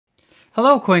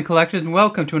Hello coin collectors and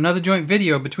welcome to another joint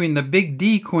video between the Big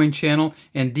D coin channel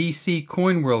and DC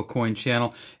Coin World coin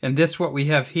channel. And this what we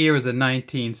have here is a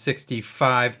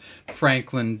 1965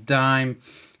 Franklin dime.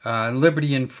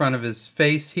 Liberty in front of his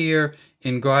face here,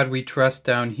 In God We Trust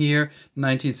down here,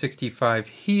 1965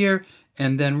 here,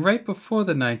 and then right before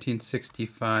the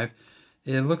 1965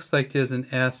 it looks like there's an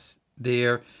S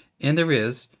there, and there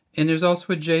is, and there's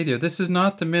also a J there. This is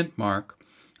not the mint mark.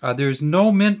 There's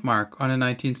no mint mark on a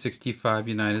 1965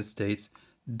 United States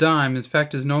dime. In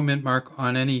fact, there's no mint mark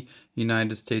on any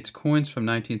United States coins from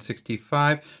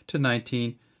 1965 to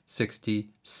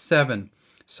 1967.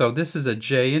 So this is a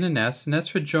J and an S, and that's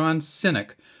for John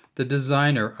Sinek, the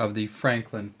designer of the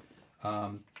Franklin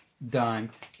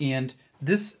dime. And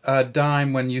this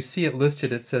dime, when you see it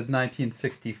listed, it says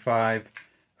 1965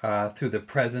 through the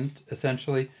present,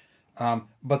 essentially.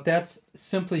 But that's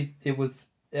simply, it was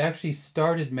actually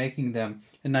started making them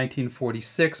in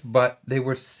 1946, but they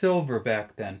were silver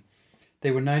back then. They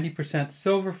were 90%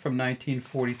 silver from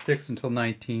 1946 until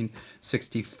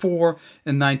 1964,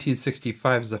 and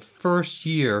 1965 is the first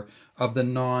year of the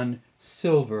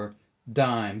non-silver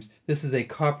dimes. This is a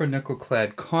copper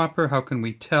nickel-clad copper. How can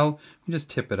we tell? We just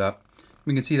tip it up.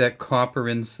 We can see that copper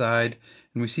inside,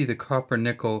 and we see the copper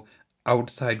nickel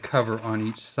outside cover on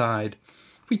each side.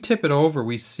 If we tip it over,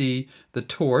 we see the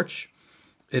torch,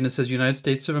 and it says United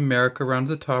States of America around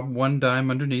the top, one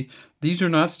dime underneath. These are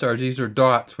not stars, these are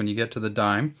dots when you get to the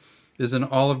dime. There's an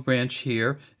olive branch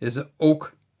here, there's an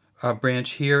oak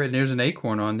branch here, and there's an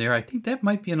acorn on there. I think that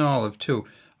might be an olive too.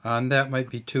 That might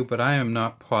be too, but I am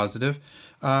not positive.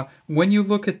 When you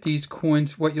look at these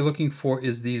coins, what you're looking for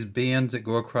is these bands that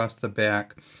go across the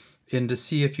back. And to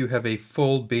see if you have a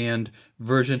full band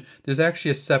version, there's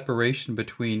actually a separation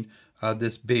between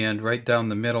this band right down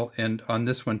the middle and on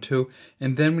this one too.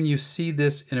 And then when you see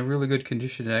this in a really good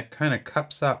condition, it kind of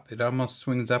cups up. It almost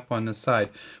swings up on the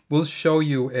side. We'll show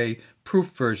you a proof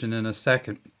version in a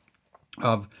second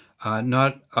of from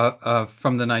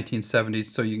the 1970s,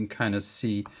 so you can kind of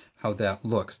see how that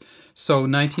looks. So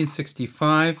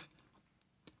 1965,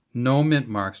 no mint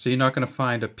marks. So you're not going to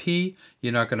find a P,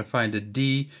 you're not going to find a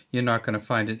D, you're not going to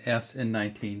find an S in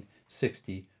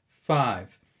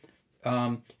 1965.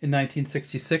 In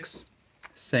 1966,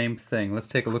 same thing. Let's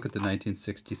take a look at the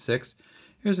 1966.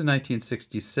 Here's a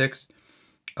 1966.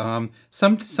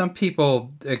 Some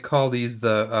people call these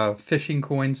the fishing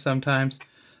coins sometimes.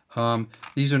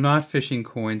 These are not fishing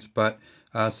coins, but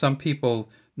some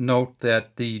people note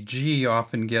that the G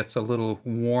often gets a little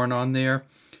worn on there,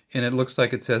 and it looks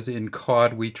like it says "In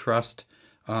Cod We Trust"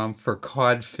 for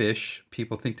codfish.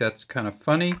 People think that's kind of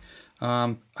funny.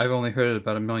 I've only heard it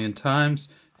about 1 million times.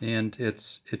 And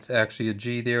it's actually a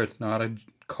G there. It's not a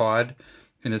cod,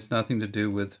 and it's nothing to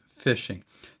do with fishing.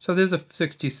 So there's a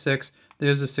 66.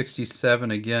 There's a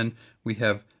 67. Again, we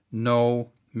have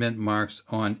no mint marks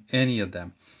on any of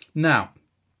them. Now,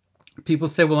 people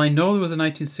say, well, I know there was a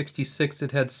 1966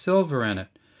 that had silver in it,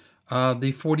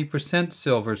 the 40%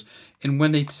 silvers. And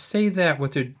when they say that,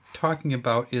 what they're talking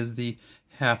about is the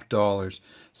half dollars.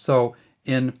 So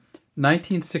in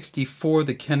 1964,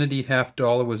 the Kennedy half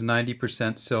dollar was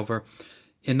 90% silver.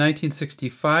 In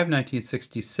 1965,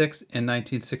 1966, and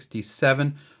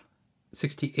 1967,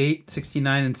 68,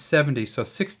 69, and 70, so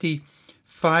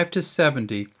 65 to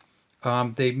 70,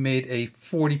 they made a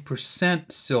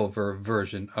 40% silver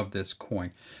version of this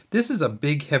coin. This is a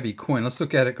big, heavy coin. Let's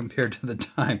look at it compared to the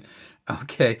dime.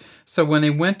 Okay, so when they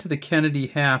went to the Kennedy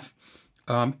half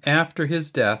after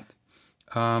his death,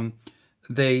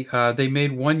 they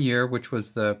made 1 year, which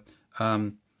was the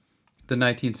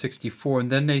 1964, and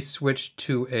then they switched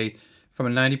to from a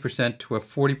 90% to a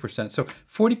 40%. So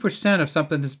 40% of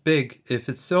something this big, if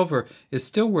it's silver, is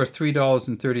still worth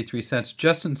 $3.33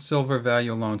 just in silver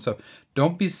value alone. So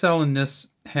don't be selling this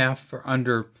half for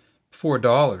under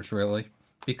 $4 really,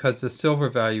 because the silver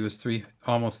value is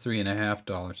almost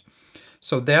 $3.50.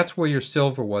 So that's where your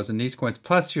silver was in these coins.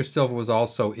 Plus your silver was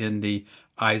also in the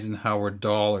Eisenhower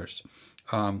dollars.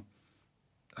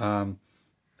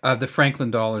 The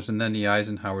Franklin dollars and then the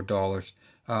Eisenhower dollars,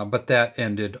 but that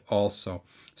ended also.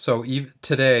 So even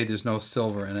today, there's no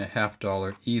silver in a half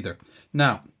dollar either.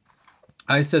 Now,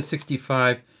 I said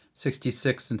 65,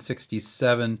 66, and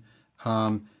 67,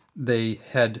 they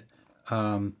had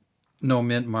no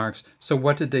mint marks. So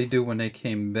what did they do when they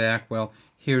came back? Well,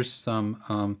 here's some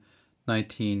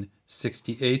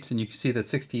 1968s, and you can see that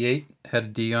 68 had a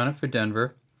D on it for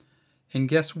Denver. And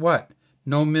guess what?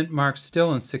 No mint mark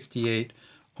still in 68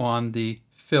 on the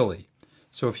Philly.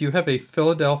 So if you have a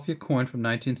Philadelphia coin from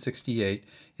 1968,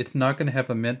 it's not going to have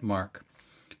a mint mark.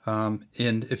 And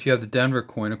if you have the Denver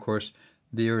coin, of course,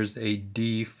 there is a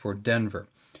D for Denver.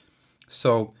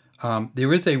 So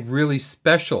there is a really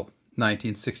special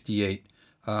 1968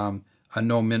 a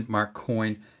no mint mark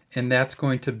coin, and that's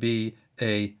going to be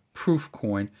a proof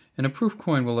coin. And a proof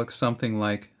coin will look something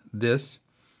like this.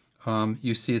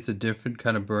 You see it's a different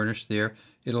kind of burnish there.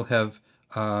 It'll have,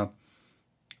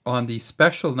 on the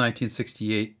special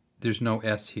 1968, there's no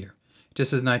S here. It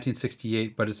just says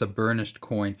 1968, but it's a burnished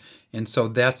coin. And so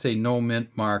that's a no mint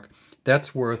mark.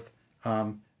 That's worth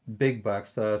big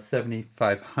bucks,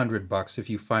 $7,500 if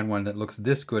you find one that looks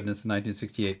this good and it's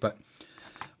 1968. But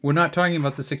we're not talking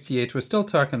about the 68, we're still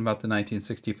talking about the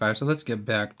 1965, so let's get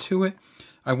back to it.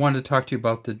 I wanted to talk to you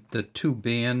about the two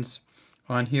bands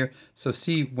on here. So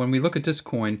see, when we look at this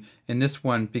coin, in this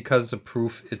one, because of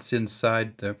proof, it's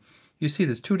inside the, you see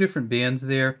there's two different bands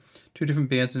there, two different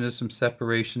bands, and there's some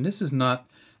separation. This is not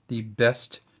the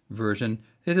best version.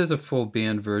 It is a full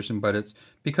band version, but it's,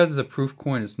 because it's a proof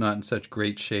coin, it's not in such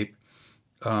great shape.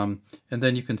 And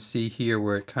then you can see here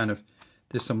where it kind of,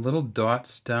 there's some little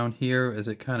dots down here as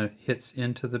it kind of hits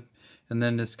into the, and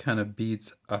then this kind of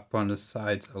beads up on the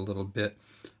sides a little bit.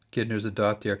 Again, there's a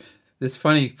dot there. It's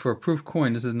funny, for a proof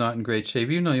coin, this is not in great shape.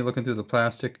 Even though you're looking through the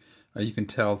plastic, you can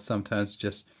tell sometimes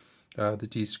just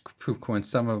that these proof coins,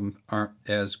 some of them aren't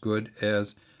as good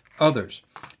as others.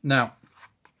 Now,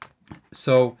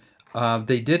 so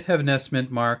they did have an S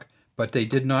mint mark, but they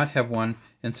did not have one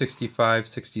in 65,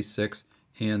 66,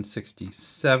 and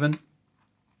 67.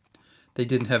 They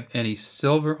didn't have any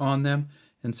silver on them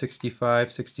in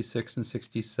 65, 66, and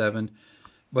 67,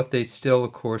 but they still,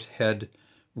 of course, had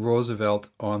Roosevelt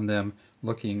on them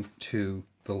looking to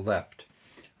the left.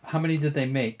 How many did they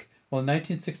make? Well, in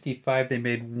 1965, they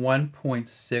made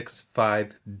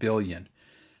 1.65 billion.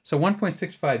 So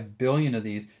 1.65 billion of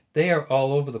these, they are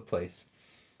all over the place.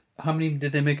 How many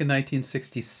did they make in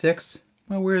 1966?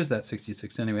 Well, where is that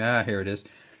 66 anyway? Here it is.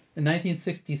 In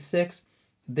 1966,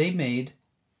 they made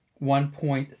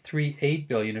 1.38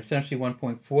 billion, essentially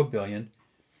 1.4 billion.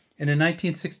 And in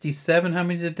 1967, how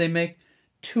many did they make?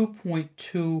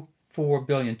 2.24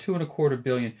 billion, 2.25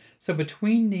 billion. So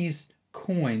between these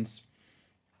coins,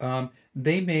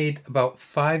 they made about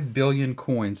 5 billion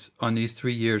coins on these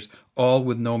 3 years, all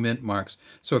with no mint marks.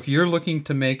 So if you're looking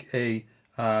to make a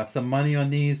some money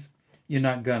on these, you're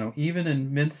not gonna. Even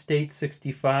in mint state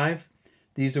 65,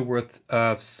 these are worth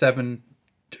 $7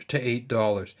 to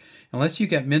 $8. Unless you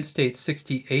get mint state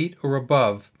 68 or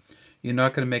above, you're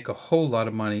not going to make a whole lot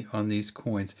of money on these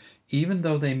coins. Even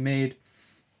though they made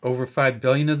over 5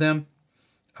 billion of them,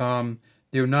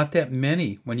 there are not that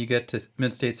many when you get to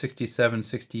mint state 67,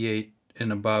 68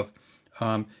 and above.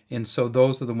 And so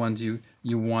those are the ones you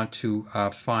want to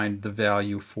find the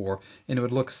value for. And it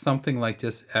would look something like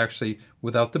this, actually,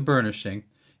 without the burnishing.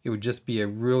 It would just be a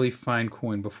really fine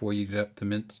coin before you get up to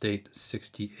mint state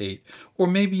 68. Or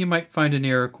maybe you might find an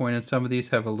error coin, and some of these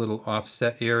have a little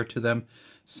offset error to them.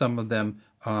 Some of them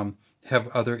have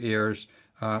other errors,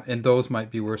 and those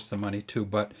might be worth some money too.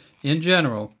 But in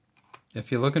general,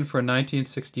 if you're looking for a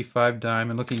 1965 dime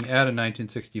and looking at a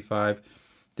 1965,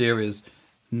 there is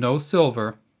no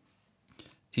silver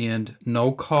and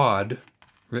no cod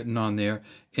written on there,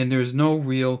 and there's no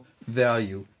real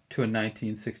value to a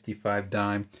 1965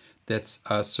 dime that's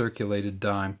a circulated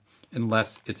dime,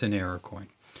 unless it's an error coin.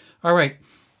 All right,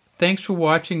 thanks for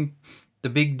watching the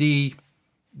Big D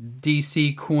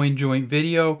DC coin joint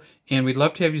video, and we'd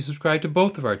love to have you subscribe to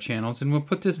both of our channels, and we'll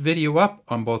put this video up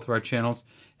on both of our channels.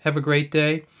 Have a great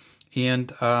day,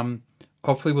 and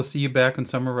hopefully we'll see you back in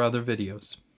some of our other videos.